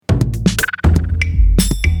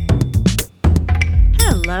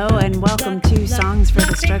and welcome to Songs for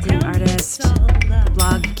the Struggling Artist, the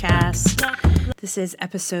blogcast. This is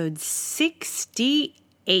episode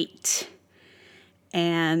 68.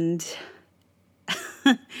 And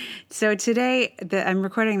so today, I'm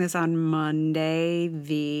recording this on Monday,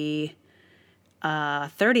 the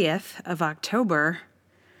 30th of October,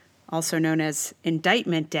 also known as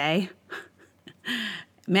Indictment Day,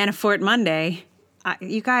 Manafort Monday.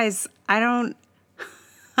 You guys, I don't...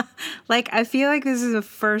 I feel like this is the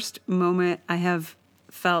first moment I have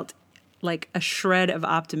felt like a shred of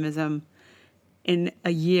optimism in a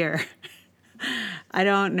year. I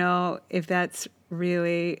don't know if it's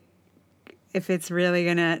really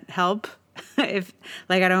gonna help. If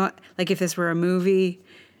this were a movie,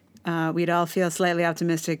 we'd all feel slightly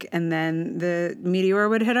optimistic, and then the meteor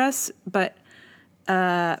would hit us. But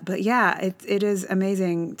yeah, it is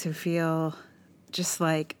amazing to feel just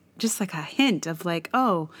like a hint of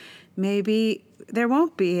oh, maybe there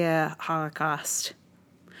won't be a Holocaust.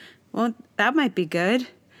 Well, that might be good.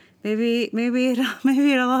 Maybe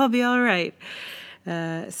it'll all be all right.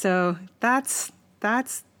 So that's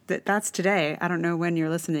today. I don't know when you're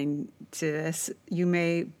listening to this. You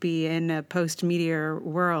may be in a post-meteor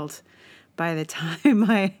world by the time you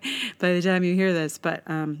hear this. But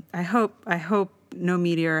I hope no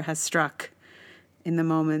meteor has struck in the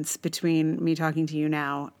moments between me talking to you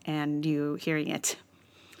now and you hearing it.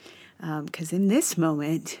 Because in this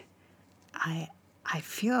moment, I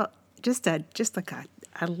feel just like a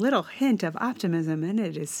little hint of optimism, and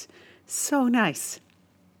it is so nice.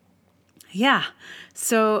 Yeah.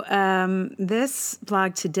 So this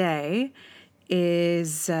blog today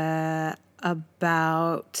is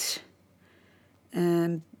about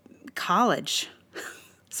college,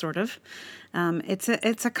 sort of.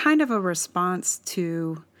 It's a kind of a response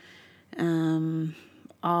to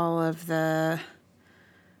all of the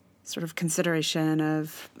sort of consideration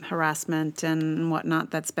of harassment and whatnot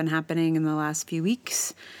that's been happening in the last few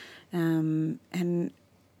weeks. Yeah,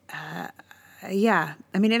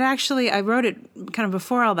 I mean, I wrote it kind of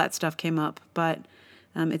before all that stuff came up, but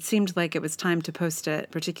it seemed like it was time to post it,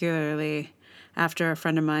 particularly after a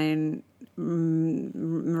friend of mine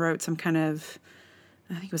wrote some kind of,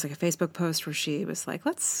 I think it was like a Facebook post where she was like,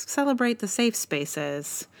 let's celebrate the safe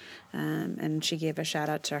spaces. And she gave a shout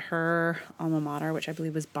out to her alma mater, which I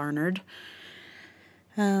believe was Barnard.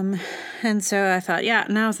 And so I thought, yeah,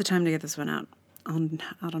 now's the time to get this one out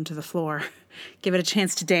onto the floor. Give it a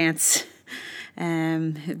chance to dance.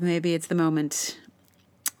 Maybe it's the moment.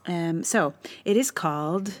 So it is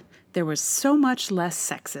called There Was So Much Less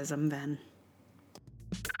Sexism Then.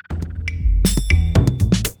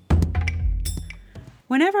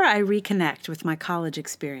 Whenever I reconnect with my college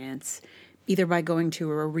experience, either by going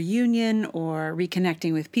to a reunion or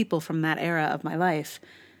reconnecting with people from that era of my life,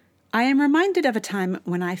 I am reminded of a time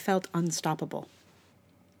when I felt unstoppable.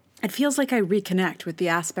 It feels like I reconnect with the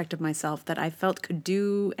aspect of myself that I felt could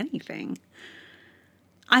do anything.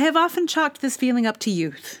 I have often chalked this feeling up to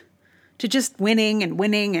youth, to just winning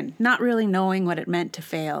and not really knowing what it meant to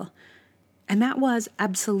fail. And that was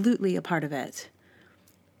absolutely a part of it.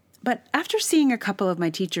 But after seeing a couple of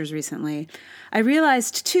my teachers recently, I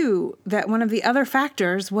realized, too, that one of the other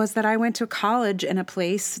factors was that I went to college in a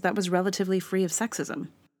place that was relatively free of sexism.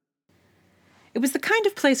 It was the kind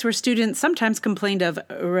of place where students sometimes complained of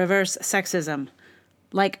reverse sexism,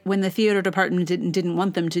 like when the theater department didn't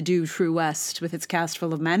want them to do True West with its cast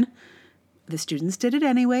full of men. The students did it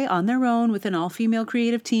anyway, on their own, with an all-female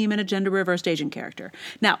creative team and a gender-reversed agent character.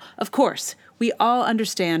 Now, of course, we all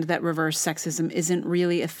understand that reverse sexism isn't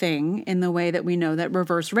really a thing in the way that we know that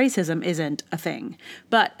reverse racism isn't a thing.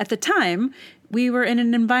 But at the time, we were in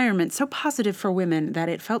an environment so positive for women that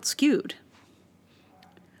it felt skewed.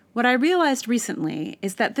 What I realized recently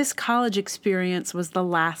is that this college experience was the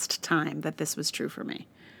last time that this was true for me.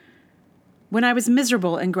 When I was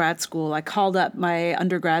miserable in grad school, I called up my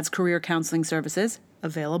undergrad's career counseling services,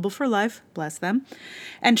 available for life, bless them,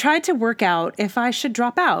 and tried to work out if I should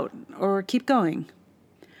drop out or keep going.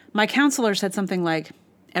 My counselor said something like,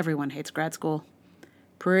 everyone hates grad school.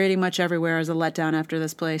 Pretty much everywhere is a letdown after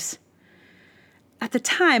this place. At the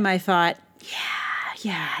time, I thought,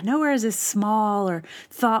 yeah, nowhere is as small or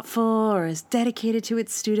thoughtful or as dedicated to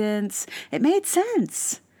its students. It made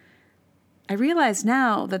sense. I realize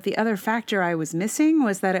now that the other factor I was missing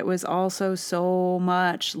was that it was also so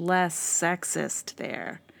much less sexist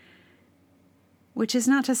there. Which is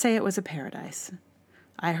not to say it was a paradise.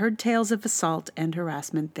 I heard tales of assault and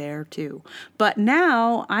harassment there too. But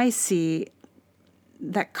now I see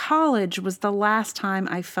that college was the last time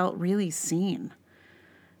I felt really seen.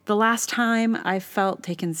 The last time I felt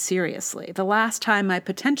taken seriously. The last time my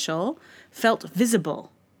potential felt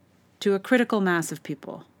visible. to a critical mass of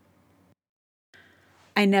people.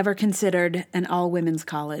 I never considered an all-women's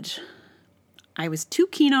college. I was too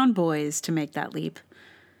keen on boys to make that leap.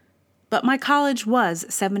 But my college was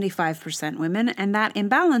 75% women, and that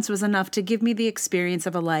imbalance was enough to give me the experience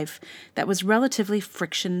of a life that was relatively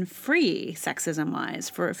friction-free, sexism-wise,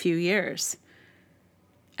 for a few years.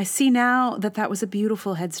 I see now that that was a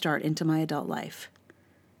beautiful head start into my adult life.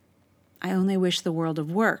 I only wish the world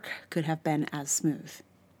of work could have been as smooth.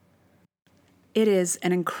 It is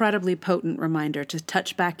an incredibly potent reminder to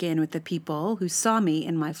touch back in with the people who saw me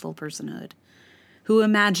in my full personhood, who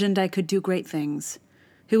imagined I could do great things,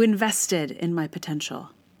 who invested in my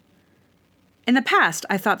potential. In the past,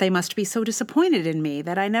 I thought they must be so disappointed in me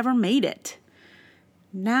that I never made it.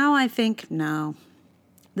 Now I think, no,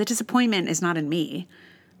 the disappointment is not in me,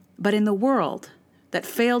 but in the world that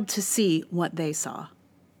failed to see what they saw.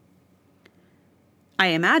 I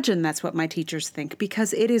imagine that's what my teachers think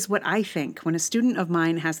because it is what I think when a student of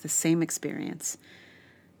mine has the same experience.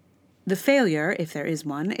 The failure, if there is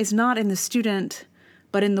one, is not in the student,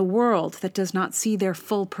 but in the world that does not see their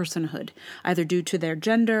full personhood, either due to their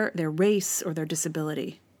gender, their race, or their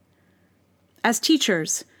disability. As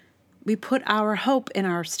teachers, we put our hope in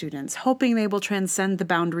our students, hoping they will transcend the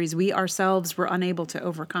boundaries we ourselves were unable to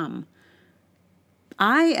overcome.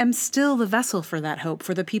 I am still the vessel for that hope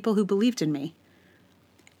for the people who believed in me.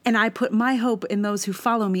 And I put my hope in those who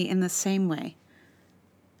follow me in the same way.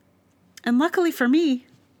 And luckily for me,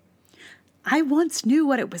 I once knew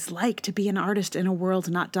what it was like to be an artist in a world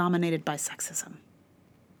not dominated by sexism.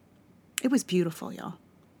 It was beautiful, y'all.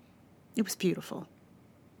 It was beautiful.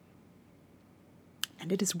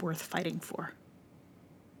 And it is worth fighting for.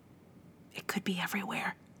 It could be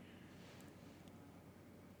everywhere.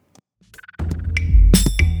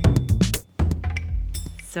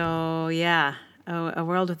 So, yeah, a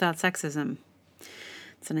world without sexism.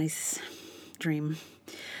 It's a nice dream.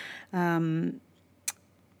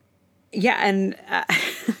 Yeah, and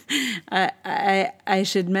I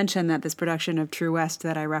should mention that this production of True West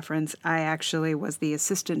that I reference, I actually was the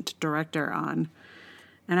assistant director on.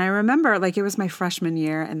 And I remember, it was my freshman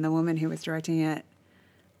year, and the woman who was directing it,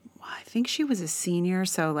 I think she was a senior,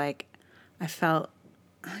 so, I felt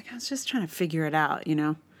like I was just trying to figure it out,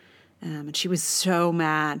 and she was so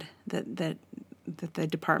mad that the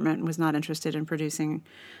department was not interested in producing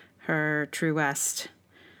her True West.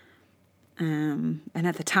 And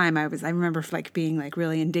at the time I remember being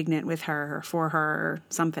really indignant with her or for her or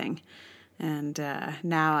something. And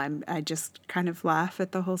now I just kind of laugh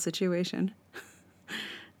at the whole situation.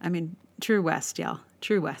 I mean, True West, y'all.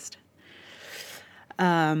 True West.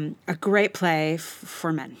 A great play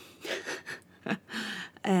for men.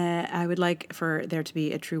 I would like for there to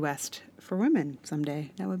be a True West for women someday.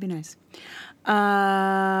 That would be nice.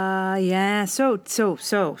 Yeah. So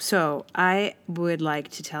I would like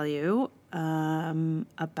to tell you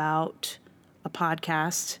about a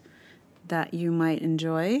podcast that you might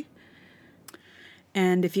enjoy.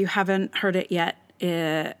 And if you haven't heard it yet,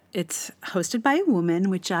 it's hosted by a woman,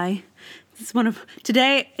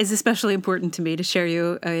 today is especially important to me to share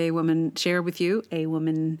with you a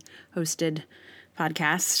woman hosted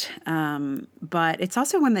podcast. But it's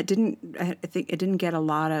also one that I think it didn't get a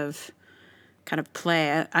lot of kind of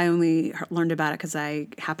play. I only learned about it because I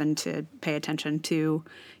happened to pay attention to,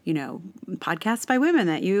 podcasts by women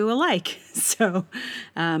that you like. So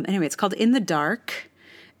anyway, it's called In the Dark,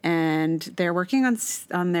 and they're working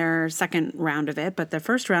on their second round of it. But the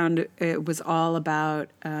first round, it was all about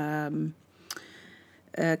a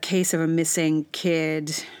case of a missing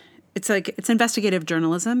kid. It's investigative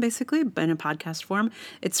journalism, basically, but in a podcast form.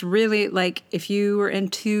 It's really if you were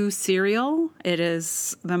into Serial, it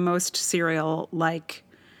is the most Serial-like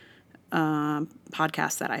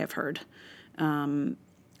podcast that I have heard.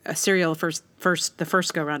 A Serial the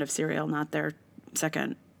first go round of Serial, not their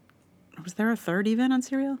second. Was there a third even on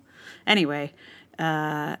Serial? Anyway,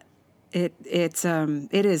 it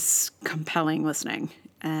is compelling listening.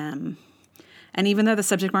 And even though the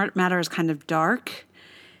subject matter is kind of dark,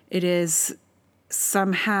 it is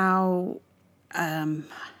somehow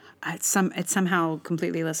it's somehow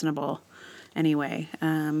completely listenable anyway.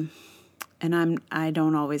 And I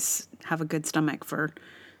don't always have a good stomach for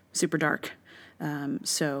super dark.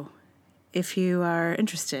 So if you are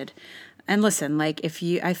interested, and listen, I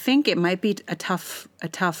think it might be a tough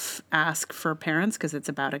ask for parents because it's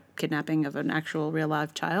about a kidnapping of an actual real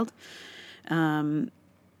live child.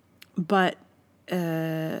 But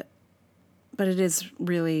it is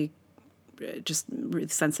really just really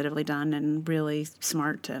sensitively done and really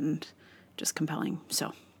smart and just compelling.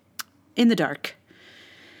 So, In the Dark.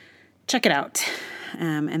 Check it out.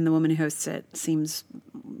 And the woman who hosts it seems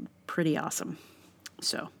pretty awesome.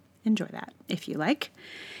 So enjoy that if you like.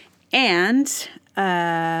 And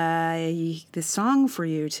the song for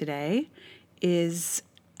you today is...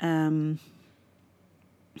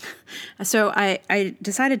 So I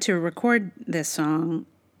decided to record this song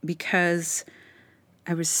because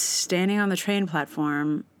I was standing on the train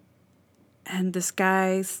platform and this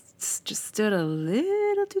guy just stood a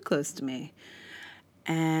little too close to me.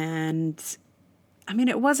 And I mean,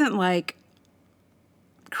 it wasn't like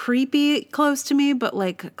creepy close to me, but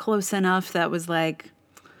like close enough that was like,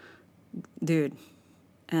 dude.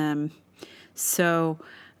 So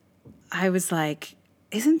I was like,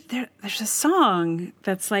 there's a song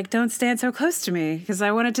that's like, Don't Stand So Close to Me, because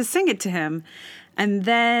I wanted to sing it to him. And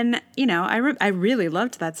then, I really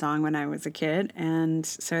loved that song when I was a kid. And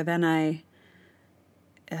so then I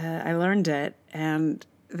learned it. And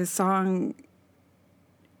the song,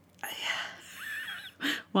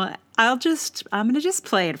 well, I'm going to just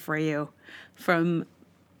play it for you from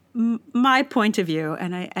my point of view.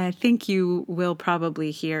 And I think you will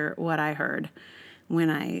probably hear what I heard when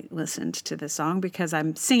I listened to the song, because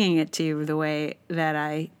I'm singing it to you the way that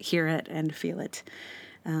I hear it and feel it.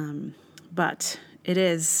 But it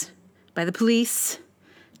is by The Police,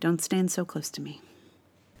 Don't Stand So Close to Me.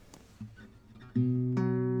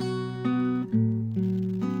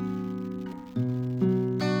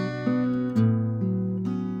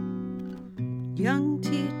 Young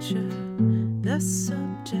teacher, the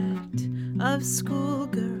subject of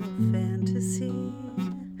schoolgirl fantasy.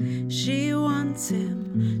 She wants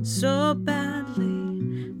him so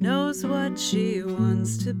badly, knows what she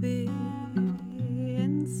wants to be.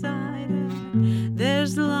 Inside her,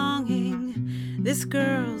 there's longing. This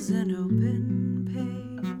girl's an open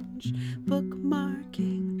page,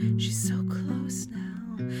 bookmarking. She's so close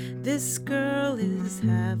now. This girl is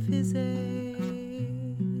half his age.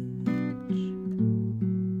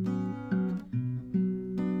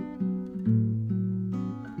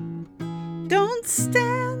 Don't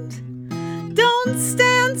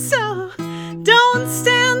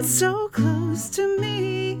stand so close to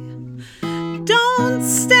me. Don't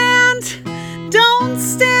stand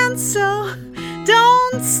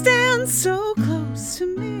so close to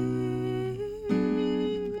me.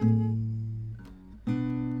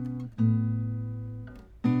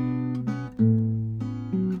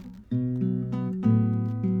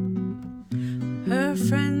 Her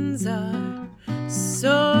friends are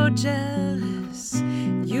so jealous.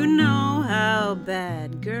 You know how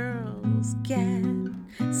bad girls get.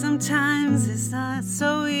 Sometimes it's not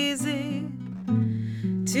so easy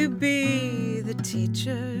to be the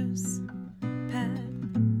teacher's pet.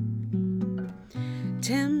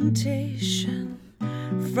 Temptation,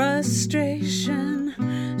 frustration,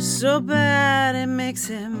 so bad it makes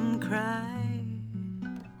him cry.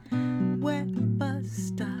 Wet bus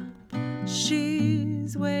stop,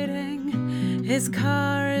 she's waiting. His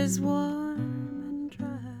car is warm and dry.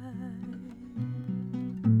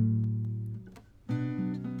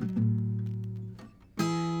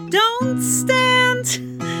 Don't stand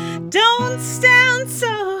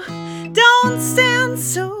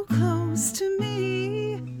so close to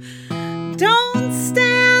me. Don't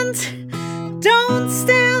stand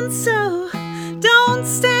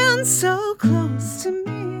so close to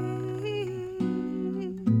me.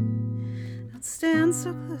 Don't stand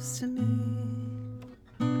so close to me.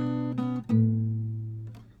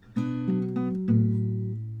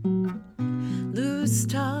 Loose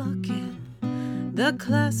talk in the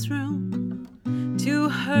classroom, to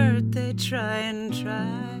hurt they try and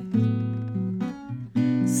try.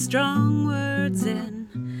 Strong words in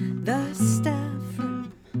the staff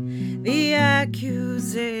room, the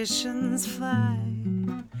accusations fly.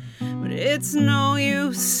 But it's no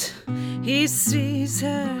use, he sees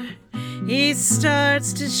her, he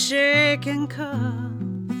starts to shake and cough.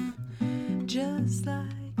 Just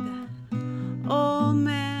like that old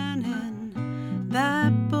man in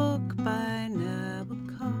that book by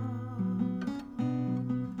Nabokov.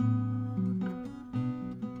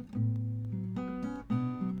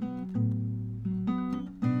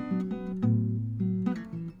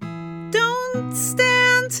 Don't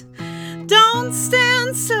stand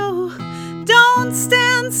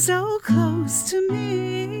so close to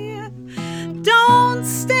me. Don't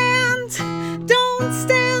stand so close to me. Don't stand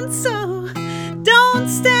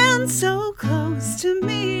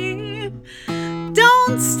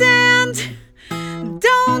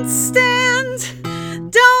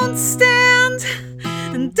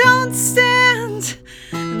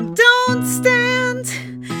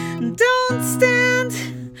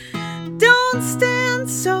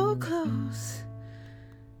so close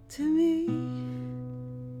to me.